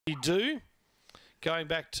do. Going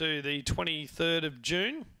back to the 23rd of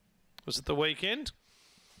June, was it the weekend?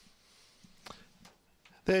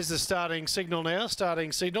 There's the starting signal now,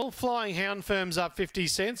 starting signal. Flying Hound firms up 50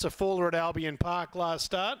 cents, a faller at Albion Park last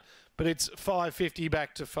start, but it's $5.50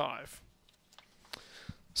 back to 5.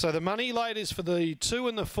 So the money late is for the 2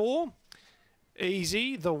 and the 4,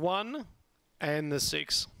 easy, the 1 and the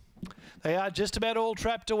 6. They are just about all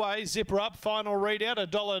trapped away. Zipper Up, final readout,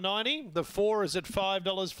 $1.90. The 4 is at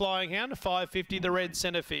 $5 Flying Hound, $5.50 the red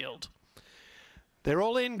centre field. They're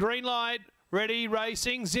all in, green light, ready,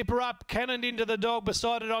 racing. Zipper Up, cannoned into the dog,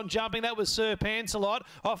 beside it on jumping. That was Sir Pancelot.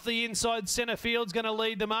 Off the inside, centre field's going to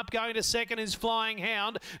lead them up. Going to second is Flying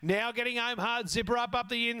Hound. Now getting home hard. Zipper Up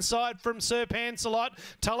the inside from Sir Pancelot.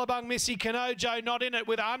 Tullabung Missy Kanojo not in it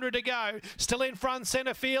with 100 to go. Still in front,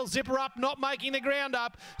 centre field. Zipper Up not making the ground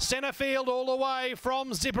up. Centre field all the way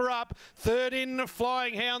from Zipper Up. Third in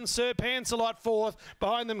Flying Hound, Sir Pancelot fourth.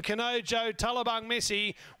 Behind them Kanojo, Tullabung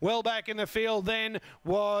Missy. Well back in the field then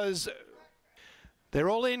was... They're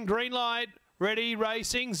all in, green light, ready,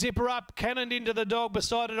 racing. Zipper Up, cannoned into the dog,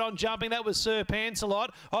 beside it on jumping. That was Sir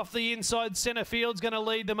Pancelot. Off the inside, centre field's going to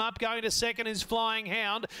lead them up. Going to second is Flying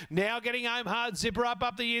Hound. Now getting home hard. Zipper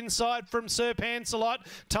Up the inside from Sir Pancelot.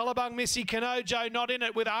 Tullabung Missy Kanojo not in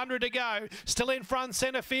it with 100 to go. Still in front,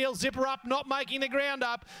 centre field. Zipper Up not making the ground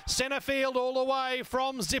up. Centre field all the way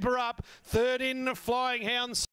from Zipper Up. Third in Flying Hound.